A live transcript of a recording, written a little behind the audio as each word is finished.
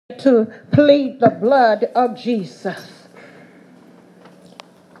to plead the blood of Jesus.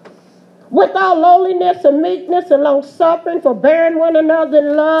 With all lowliness and meekness and long suffering, forbearing one another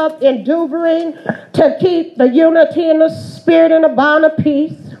in love, enduring to keep the unity in the spirit and the bond of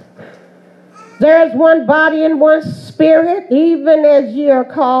peace. There is one body and one spirit, even as ye are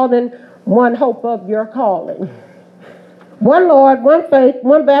called, in one hope of your calling. One Lord, one faith,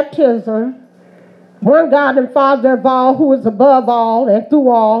 one baptism, one God and Father of all, who is above all and through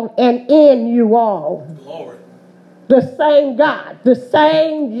all and in you all. Lord. The same God, the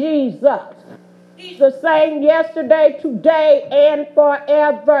same Jesus. He's the same yesterday, today, and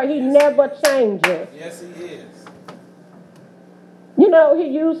forever. He never changes. Yes, he is. You know, he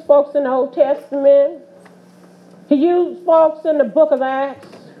used folks in the Old Testament. He used folks in the book of Acts.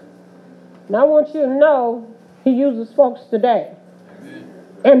 And I want you to know he uses folks today. Amen.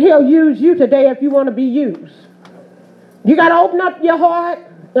 And he'll use you today if you want to be used. You got to open up your heart.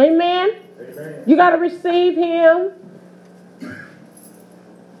 Amen? Amen. You got to receive him.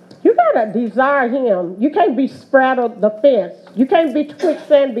 You got to desire him. You can't be straddled the fence. You can't be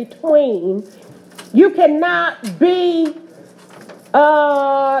twixt and between. You cannot be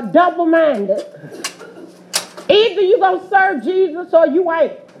double-minded. Either you're going to serve Jesus or you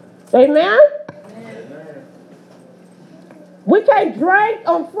ain't. Amen? Amen? We can't drink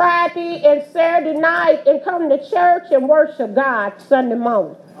on Friday and Saturday night and come to church and worship God Sunday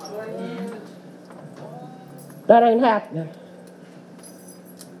morning. That ain't happening.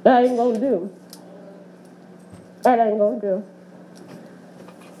 That ain't going to do. That ain't going to do.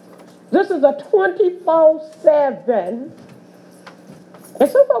 This is a 24/7. And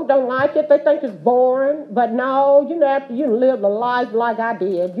some folks don't like it. They think it's boring. But no, you know, after you live a life like I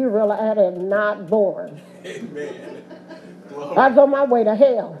did, you realize that is not boring. Amen. I was on my way to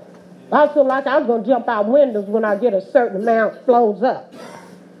hell. I feel like I was going to jump out windows when I get a certain amount flows up.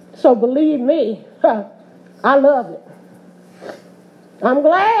 So believe me, I love it. I'm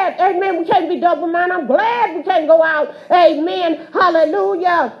glad, amen, we can't be double-minded. I'm glad we can't go out, amen,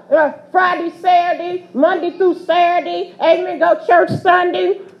 hallelujah, Friday, Saturday, Monday through Saturday, amen, go church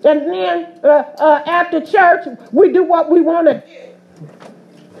Sunday, and then after church, we do what we want to do.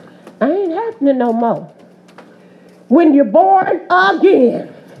 It ain't happening no more. When you're born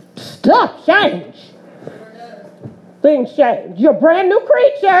again, stuff change. Things change. You're a brand new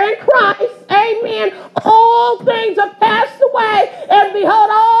creature in Christ. Amen. All things are passed away, and behold,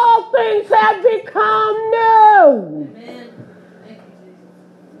 all things have become new. Amen.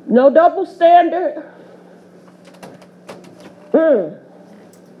 No double standard.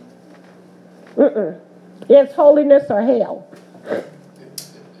 It's holiness or hell.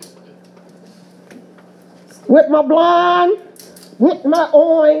 With my blonde, with my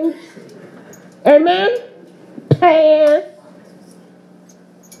orange. Amen. Pants.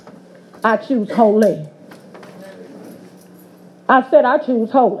 I choose holy. I said I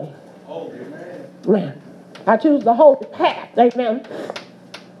choose holy. Holy, man. I choose the holy path. Amen.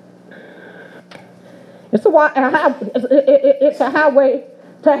 It's a highway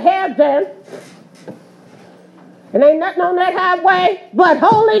to heaven. And ain't nothing on that highway but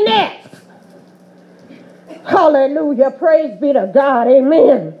holiness. Hallelujah. Praise be to God.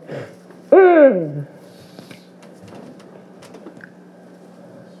 Amen.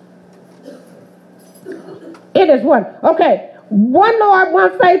 It is one. Okay. One Lord,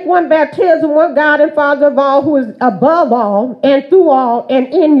 one faith, one baptism, one God and Father of all, who is above all and through all and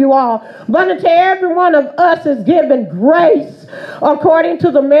in you all. But unto every one of us is given grace according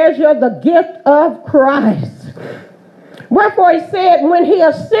to the measure of the gift of Christ. Wherefore he said, when he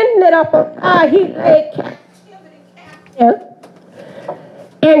ascended up high, he laid captivity captive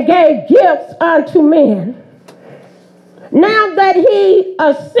and gave gifts unto men. Now that he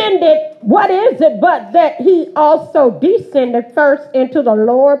ascended, what is it but that he also descended first into the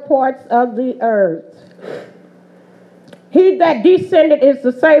lower parts of the earth? He that descended is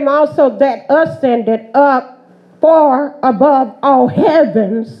the same also that ascended up far above all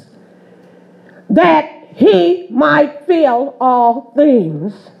heavens, that he might fill all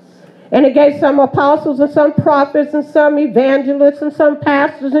things. And it gave some apostles and some prophets and some evangelists and some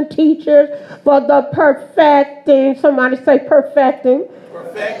pastors and teachers for the perfecting. Somebody say perfecting.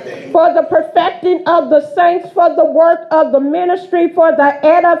 Perfecting. For the perfecting of the saints, for the work of the ministry, for the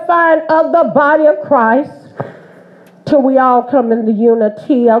edifying of the body of Christ, till we all come in the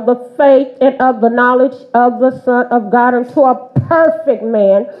unity of the faith and of the knowledge of the Son of God, unto a perfect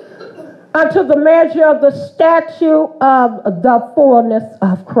man, unto the measure of the stature of the fullness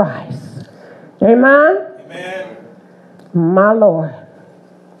of Christ. Amen? Amen. My Lord.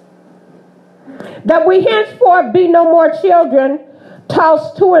 That we henceforth be no more children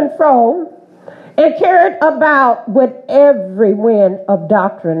tossed to and fro, and carried about with every wind of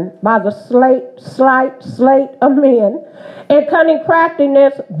doctrine by the sleight of men, and cunning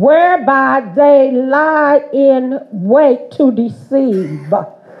craftiness, whereby they lie in wait to deceive.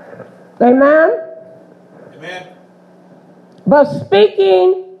 Amen? Amen. But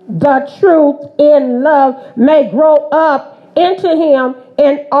speaking the truth in love may grow up into him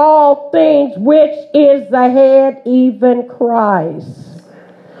in all things, which is the head, even Christ,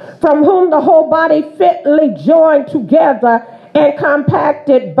 from whom the whole body fitly joined together and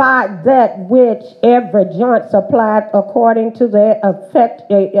compacted by that which every joint supplied according to the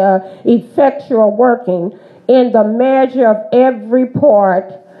effectual working in the measure of every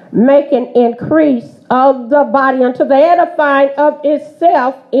part, making increase of the body unto the edifying of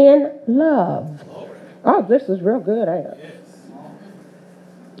itself in love. Oh, this is real good, ain't it? Yes.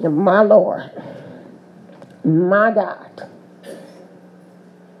 My Lord. My God.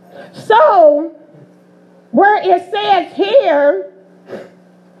 So, where it says here,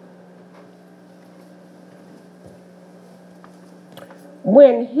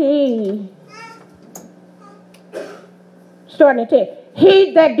 when he starting to tell,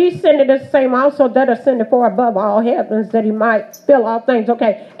 he that descended is the same also that ascended far above all heavens, that he might fill all things.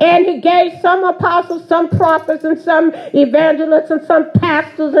 Okay. And he gave some apostles, some prophets, and some evangelists, and some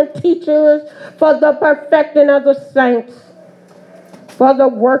pastors and teachers for the perfecting of the saints, for the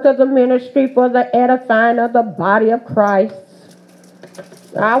work of the ministry, for the edifying of the body of Christ.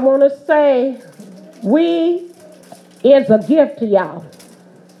 I want to say, we is a gift to y'all.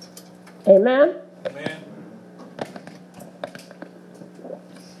 Amen? Amen.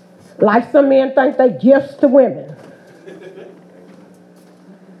 Like some men think they gifts to women.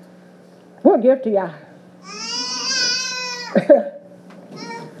 We're a gift to y'all.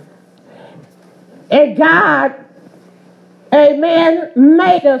 And God, amen,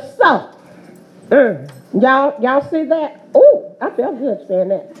 made us so. Y'all see that? Oh, I felt good saying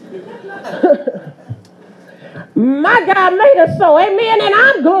that. My God made us so, amen, and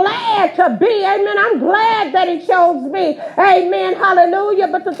I'm glad to be, amen, I'm glad that he chose me, amen, hallelujah,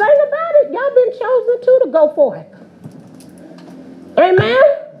 but the thing about it, y'all been chosen too to go for it, amen,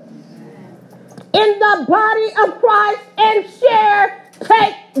 in the body of Christ and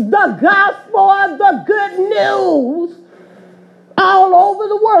take the gospel of the good news all over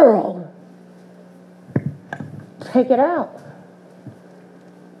the world. Take it out.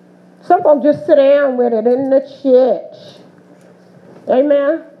 Some folks just sit down with it in the church.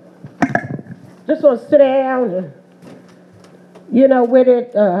 Amen. Just want to sit down and, with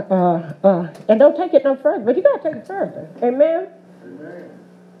it, and don't take it no further. But you got to take it further. Amen. Amen.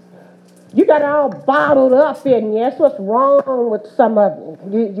 You got it all bottled up in you. That's what's wrong with some of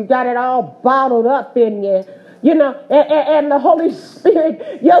you. You got it all bottled up in you. And the Holy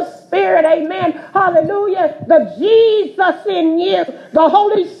Spirit, your spirit, amen, hallelujah, the Jesus in you, the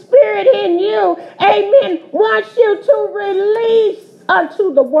Holy Spirit in you, amen, wants you to release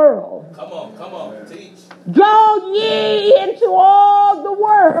unto the world. Come on, teach. Go ye into all the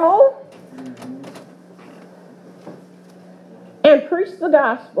world and preach the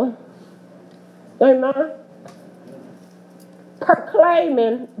gospel, amen,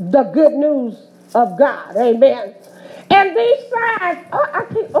 proclaiming the good news of God, amen. And these signs,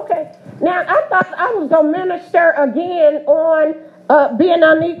 okay. Now, I thought I was going to minister again on being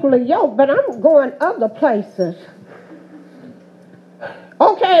unequally yoked, but I'm going other places.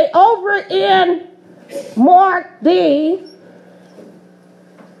 Okay, over in Mark the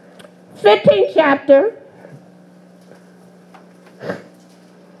 15th chapter,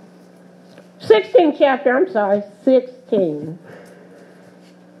 16.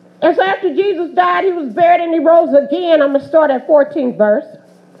 And so after Jesus died, he was buried and he rose again. I'm going to start at 14th verse.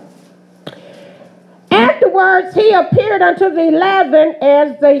 Afterwards, he appeared unto the 11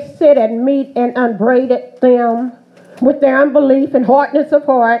 as they sit at meat and upbraided them with their unbelief and hardness of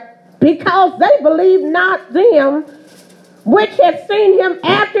heart, because they believed not them which had seen him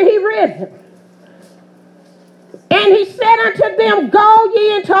after he risen. And he said unto them, go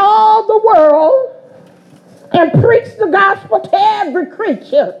ye into all the world and preach the gospel to every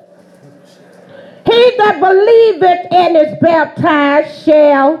creature. He that believeth and is baptized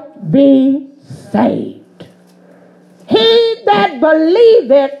shall be saved. He that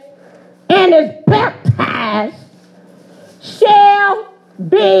believeth and is baptized shall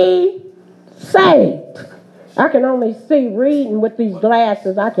be saved. I can only see reading with these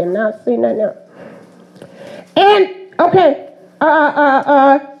glasses. I cannot see nothing else. And, okay,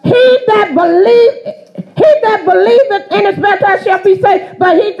 he that believeth and is baptized shall be saved,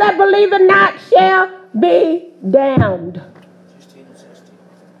 but he that believeth not shall be damned.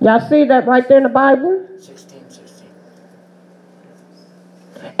 Y'all see that right there in the Bible? 16:16.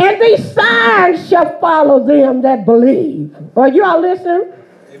 And these signs shall follow them that believe. Are you all listening?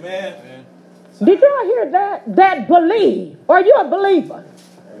 Amen. Did y'all hear that? That believe. Are you a believer?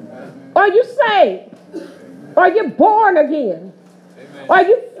 Amen. Are you saved? Are you born again? Amen. Are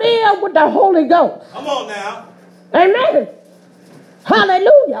you filled with the Holy Ghost? Come on now. Amen.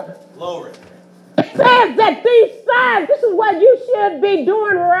 Hallelujah. Glory. It says that these signs, this is what you should be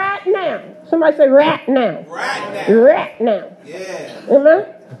doing right now. Somebody say right now. Right now. Right now. Yeah. Amen.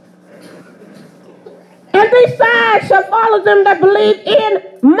 And these signs shall follow them that believe in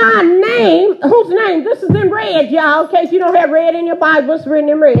my name. Whose name? This is in red, y'all, in case you don't have red in your Bible. It's written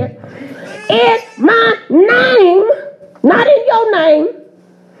in red. In my name, not in your name.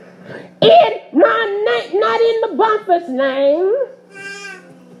 In my name, not in the bumper's name.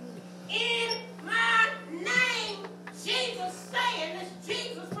 In my name, Jesus saying, it's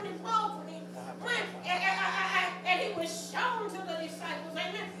Jesus when he rose, and he was shown to the disciples.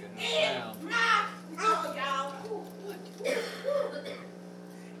 Amen. In my, oh y'all.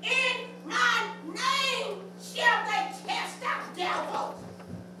 In my name shall they cast out devils.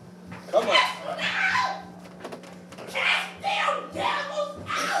 Come on. Cast them out. Cast them devils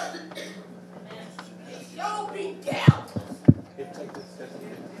out. It sure be devils.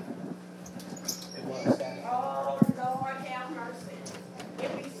 Oh, Lord, have mercy.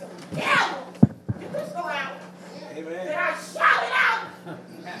 Give me some devils. Get this go out. Amen. Then I shout it out.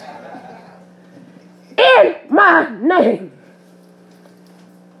 In my name.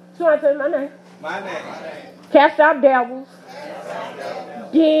 Somebody say my name. My name. Cast out devils.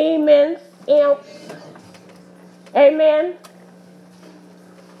 Demons. Imps. Amen.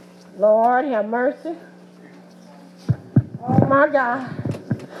 Lord, have mercy. Oh, my God.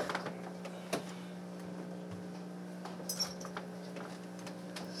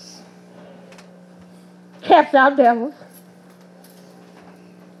 Cast out devils.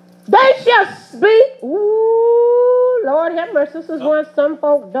 They shall speak. Ooh, Lord have mercy. This is one some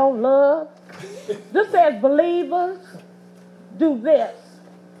folk don't love. This says believers do this.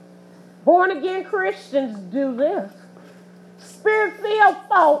 Born again Christians do this. Spirit-filled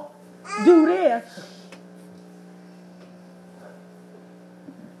folk do this.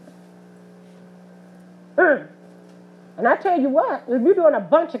 And I tell you what, if you're doing a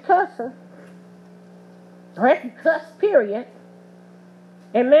bunch of cussing, or if you cuss, period,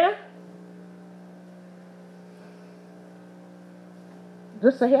 amen?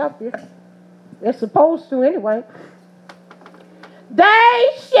 This will help you. They're supposed to anyway. They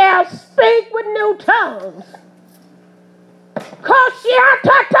shall speak with new tongues.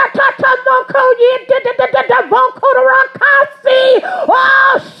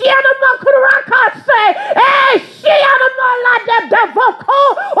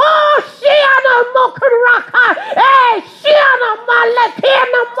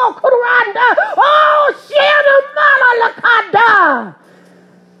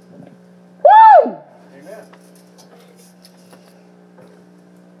 Woo!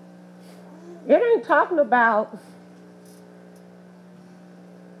 It ain't talking about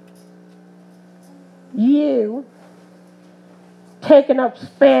you taking up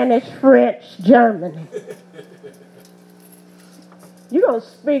Spanish, French, German. You're going to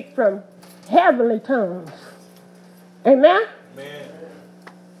speak from heavenly tongues. Amen? Amen.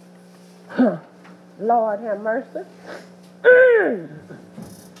 Huh. Lord have mercy.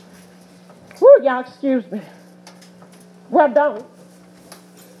 Woo, y'all excuse me. Well done.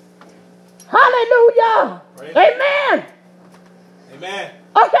 Hallelujah. Praise Amen. Amen.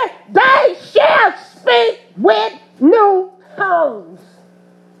 Okay, they shall speak with new tongues.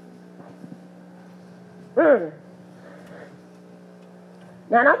 Now,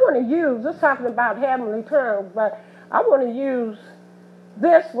 I want to use, this talking about heavenly tongues, but I want to use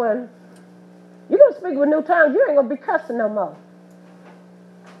this one. You're going to speak with new tongues, you ain't going to be cussing no more.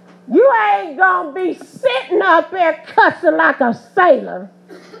 You ain't going to be sitting up there cussing like a sailor.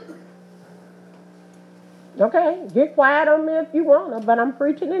 Okay, get quiet on me if you want to, but I'm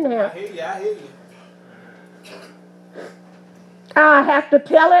preaching in here. I hear you. I hear you. I have to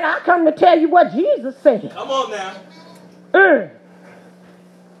tell it. I come to tell you what Jesus said. Come on now.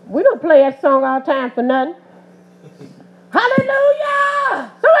 We don't play that song all the time for nothing.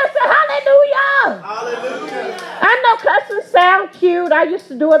 Hallelujah! Somebody say hallelujah! Hallelujah. I know cussing sound cute. I used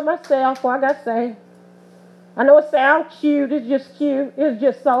to do it myself before I got saved. I know it sounds cute. It's just cute. It's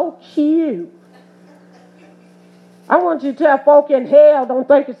just so cute. I want you to tell folk in hell don't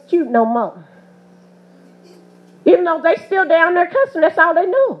think it's cute no more. Even though they still down there cussing, that's all they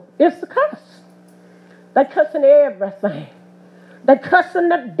know. It's the cuss. They cussing everything. They cussing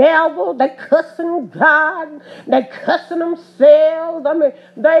the devil. They cussing God. They cussing themselves. I mean,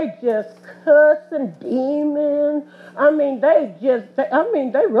 they just cussing demons. I mean, they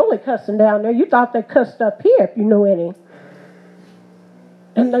really cussing down there. You thought they cussed up here if you knew any.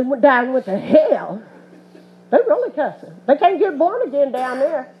 And they went down with the hell. They really cussing. They can't get born again down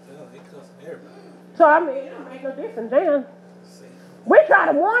there. They cussing everybody. So, I mean, it don't make no difference then. We try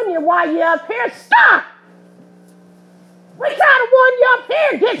to warn you while you're up here. Stop! We try to warn you up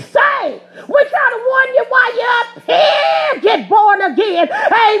here. Get saved. We try to warn you while you're up here. Get born again.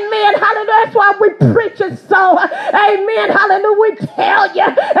 Amen. Hallelujah. That's why we preach it so. Amen. Hallelujah. We tell you.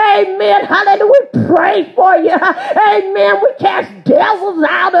 Amen. Hallelujah. We pray for you. Amen. We cast devils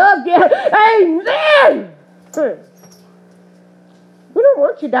out of you. Amen. We don't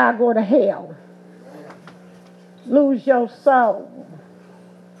want you to die going to hell. Lose your soul.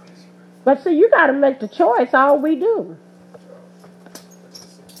 But see, you got to make the choice. All we do.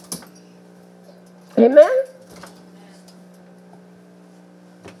 Amen?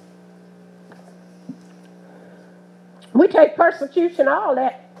 We take persecution, all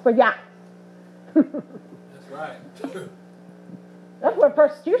that, for y'all. That's right. That's where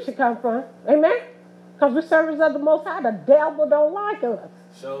persecution comes from. Amen? Because we're servants of the Most High. The devil don't like us.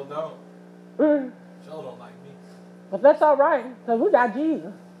 Sure don't. Mm. Sure don't like me. But that's all right, because we got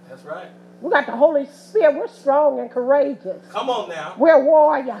Jesus. That's right. We got the Holy Spirit. We're strong and courageous. Come on now. We're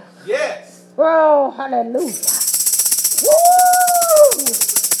warriors. Yes. Oh, hallelujah. Woo!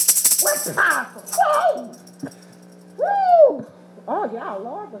 We're powerful. Woo! Woo! Oh, y'all,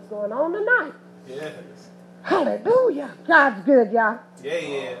 Lord, what's going on tonight? Yes. Hallelujah. God's good, y'all. Yeah,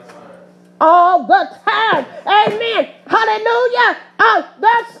 yeah. All the time. Amen. Hallelujah. Oh,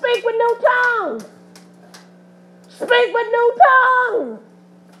 they'll speak with new tongues. Speak with new tongues.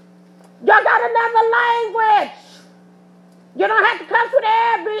 Y'all got another language. You don't have to cuss with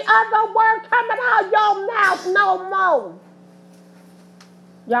every other word coming out your mouth no more.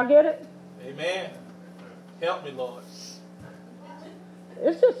 Y'all get it? Amen. Help me, Lord.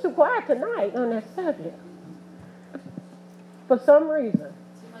 It's just too quiet tonight on that subject. For some reason.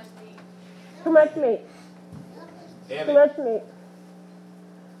 Too much meat. Too much meat.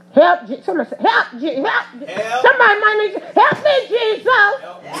 Help, somebody say, help, help. Help. Somebody might need to, help me, Jesus.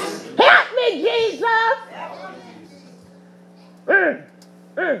 Help me. Help me, Jesus.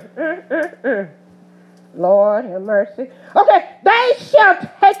 Lord have mercy. Okay, they shall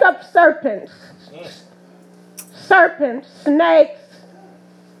take up serpents. Serpents, snakes.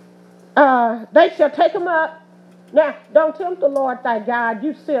 They shall take them up. Now, don't tempt the Lord thy God.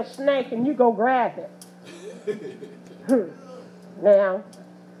 You see a snake and you go grab it. Now,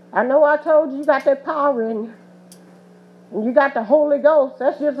 I know I told you you got that power in you. And you got the Holy Ghost.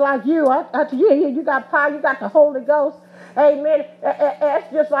 That's just like you. You got power. You got the Holy Ghost. Amen.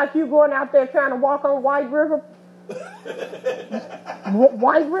 That's just like you going out there trying to walk on White River.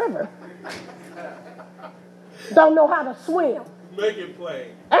 White River. Don't know how to swim. Make it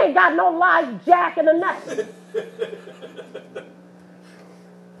plain. Ain't got no life jacket or nothing.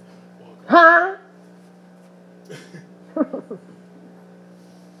 Huh?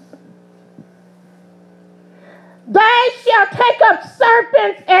 They shall take up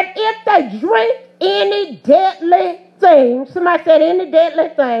serpents, and if they drink any deadly thing, somebody said any deadly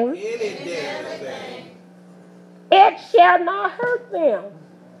thing, Any deadly thing. it shall not hurt them.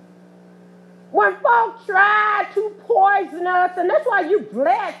 When folks try to poison us, and that's why you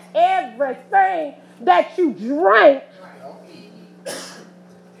bless everything that you drink,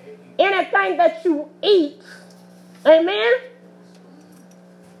 anything that you eat, amen?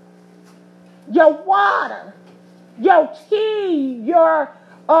 Your water, your tea, your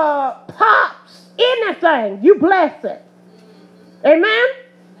pops, anything, you bless it. Amen?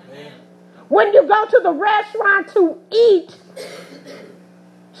 Amen. When you go to the restaurant to eat,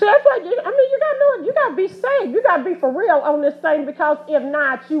 see, that's what you gotta know it. You gotta be saved. You gotta be for real on this thing, because if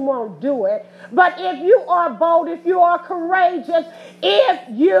not, you won't do it. But if you are bold, if you are courageous, if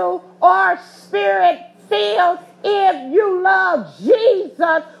you are spirit-filled, if you love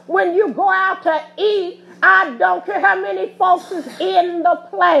Jesus, when you go out to eat, I don't care how many folks is in the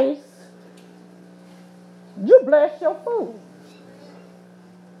place, you bless your food.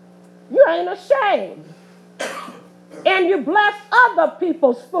 You ain't ashamed. And you bless other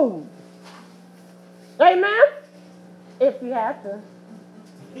people's food. Amen? If you have to.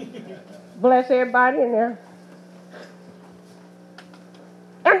 Bless everybody in there.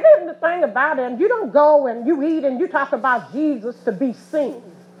 And then the thing about it, you don't go and you eat and you talk about Jesus to be seen.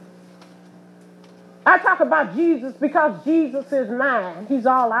 I talk about Jesus because Jesus is mine. He's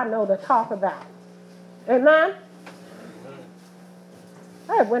all I know to talk about. Amen?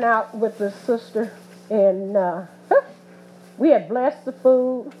 I went out with the sister, and we had blessed the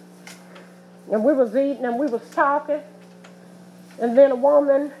food, and we was eating, and we was talking, and then a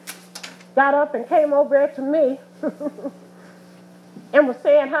woman got up and came over to me and was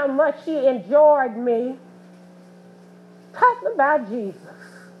saying how much she enjoyed me talking about Jesus.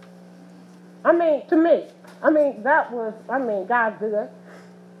 I mean, to me, God's good.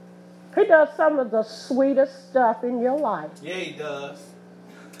 He does some of the sweetest stuff in your life. Yeah, he does.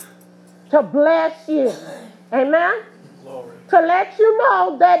 To bless you. Amen? Glory. To let you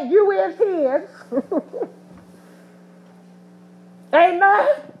know that you is his. Amen?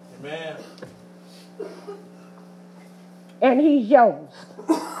 Amen. And he's yours.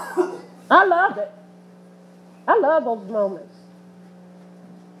 I love it. I love those moments.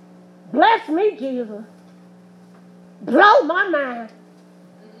 Bless me, Jesus. Blow my mind.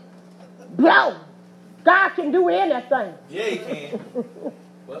 Blow. God can do anything. Yeah, he can.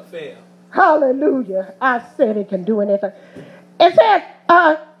 But fail. Hallelujah. I said he can do anything. It says,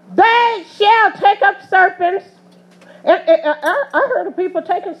 they shall take up serpents. I heard of people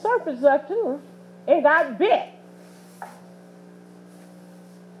taking serpents up too and got bit.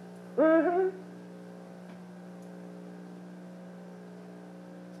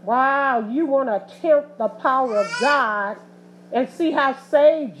 Wow, you want to tempt the power of God and see how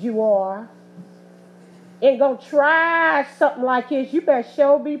saved you are and go try something like this, you better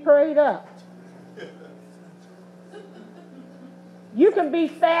sure be prayed up. You can be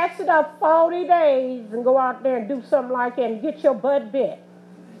fasted up 40 days and go out there and do something like that and get your butt bit.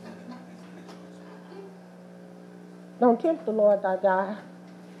 Don't tempt the Lord thy God.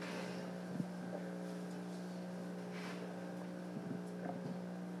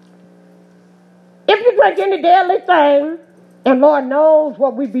 If you drink any deadly thing, and Lord knows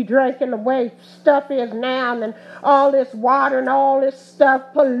what we be drinking, the way stuff is now, and all this water and all this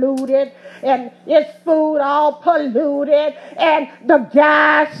stuff polluted, and this food all polluted, and the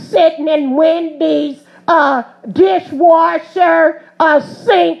guy sitting in Wendy's dishwasher,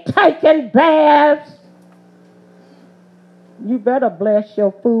 sink taking baths. You better bless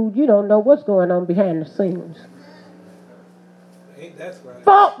your food. You don't know what's going on behind the scenes. Ain't that right?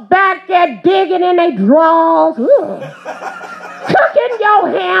 Folk back there digging in their drawers. Cooking your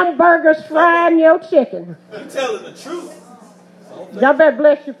hamburgers, frying your chicken. You telling the truth. Y'all better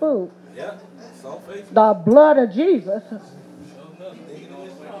bless your food. Yeah. So faithful. The blood of Jesus. Show enough. Digging in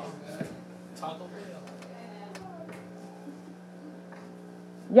his mouth. Taco Bell.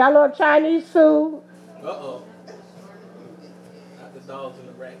 Y'all love Chinese food? Uh-oh. Not the dogs and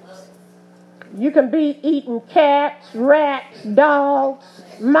the rats. You can be eating cats, rats, dogs,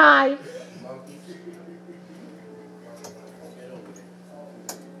 mice.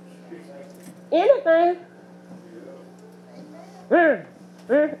 Anything. I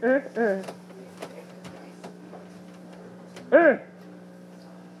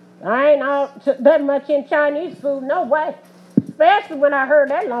ain't out that much in Chinese food, no way. Especially when I heard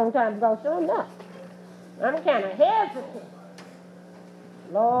that a long time ago. Sure enough. I'm kind of hesitant.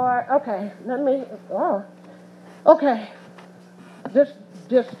 Lord, okay, okay. Just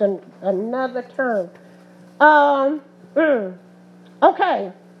another term.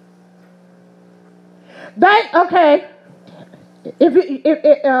 Okay.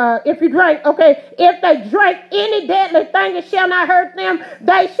 If you drink, okay, if they drink any deadly thing, it shall not hurt them.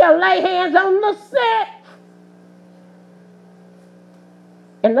 They shall lay hands on the sick,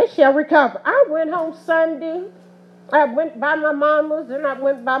 and they shall recover. I went home Sunday. I went by my mama's, and I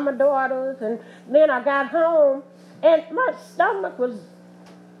went by my daughter's, and then I got home, and my stomach was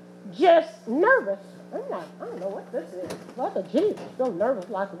just nervous. I'm like, I don't know what this is. What the Jesus? So nervous,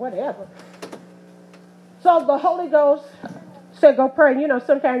 like whatever. So the Holy Ghost said, go pray. You know,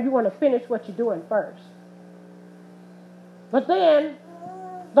 sometimes you want to finish what you're doing first. But then,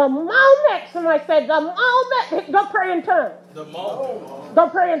 the moment, somebody said, the moment, go pray in tongues. The moment. Go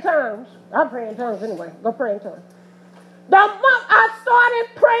pray in tongues. I pray in tongues anyway. Go pray in tongues. The moment I started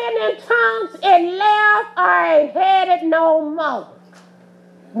praying in tongues and left, I ain't had it no more.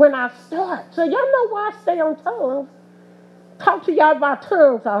 When I start. So y'all know why I stay on tongues. Talk to y'all about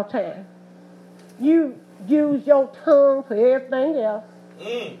tongues all the time. You use your tongue for everything else.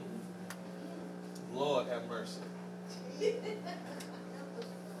 Lord have mercy.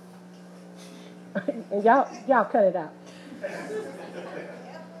 And y'all cut it out.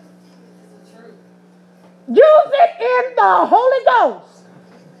 Use it in the Holy Ghost.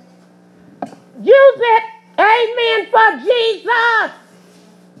 Use it, amen, for Jesus.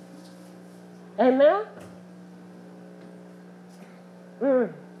 Amen?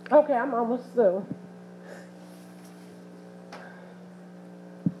 Okay, I'm almost through.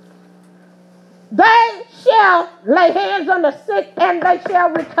 They shall lay hands on the sick and they shall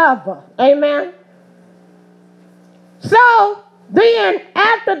recover. Amen. So then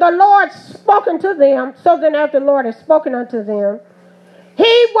after the Lord spoken to them, after the Lord had spoken unto them,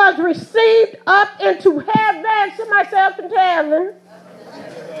 he was received up into heaven. Somebody say up into heaven.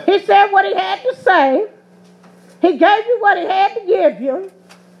 He said what he had to say. He gave you what he had to give you.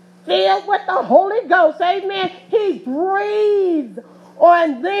 Filled with the Holy Ghost. Amen. He breathed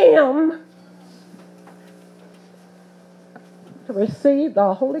on them to receive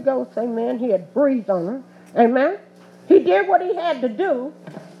the Holy Ghost. Amen. He had breathed on them. Amen. He did what he had to do.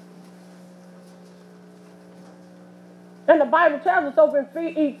 And the Bible tells us over in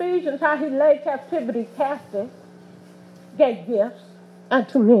Ephesians how he laid captivity captive, gave gifts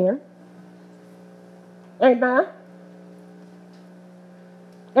unto men. Amen.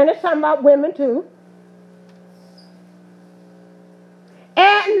 And it's talking about women too.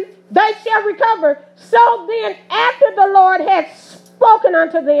 And they shall recover. So then, after the Lord had spoken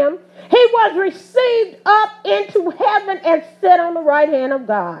unto them, he was received up into heaven and sat on the right hand of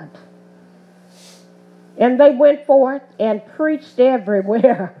God. And they went forth and preached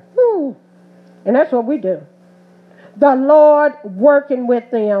everywhere. Woo. And that's what we do. The Lord working with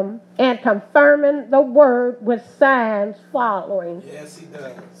them and confirming the word with signs following. Yes, he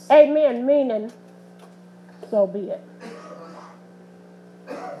does. Amen. Meaning, so be it.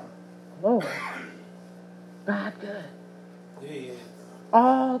 Lord, God good. Yeah.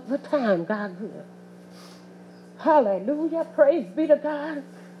 All the time, God good. Hallelujah. Praise be to God.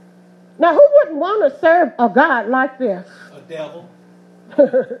 Now, who wouldn't want to serve a God like this? A devil.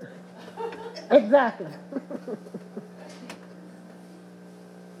 Exactly.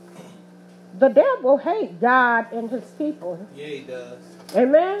 The devil hates God and his people. Yeah, he does.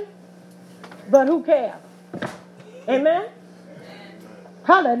 Amen? But who cares? Amen?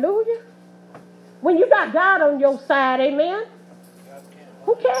 Hallelujah. When you got God on your side, amen?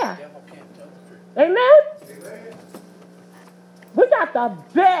 Who cares? Amen? We got the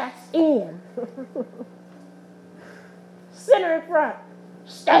best in. Center in front.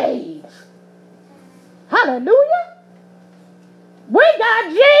 Stage. Hallelujah. We got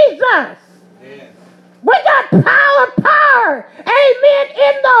Jesus. Yeah. We got power. Amen.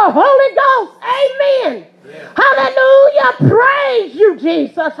 In the Holy Ghost. Amen. Yeah. Hallelujah. Praise you,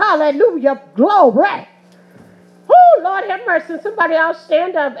 Jesus. Hallelujah. Glory. Oh, Lord have mercy. Somebody else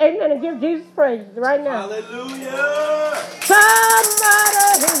stand up. Amen. And give Jesus praise right now. Hallelujah.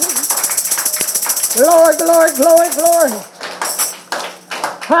 Somebody. Glory, glory, glory, glory.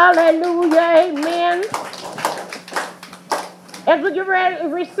 Hallelujah. Amen. As we get ready to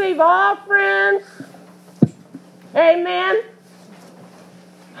receive offerings. Amen.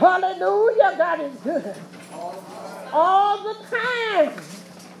 Hallelujah. God is good. All the time.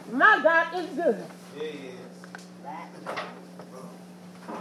 My God is good. Yeah, he is.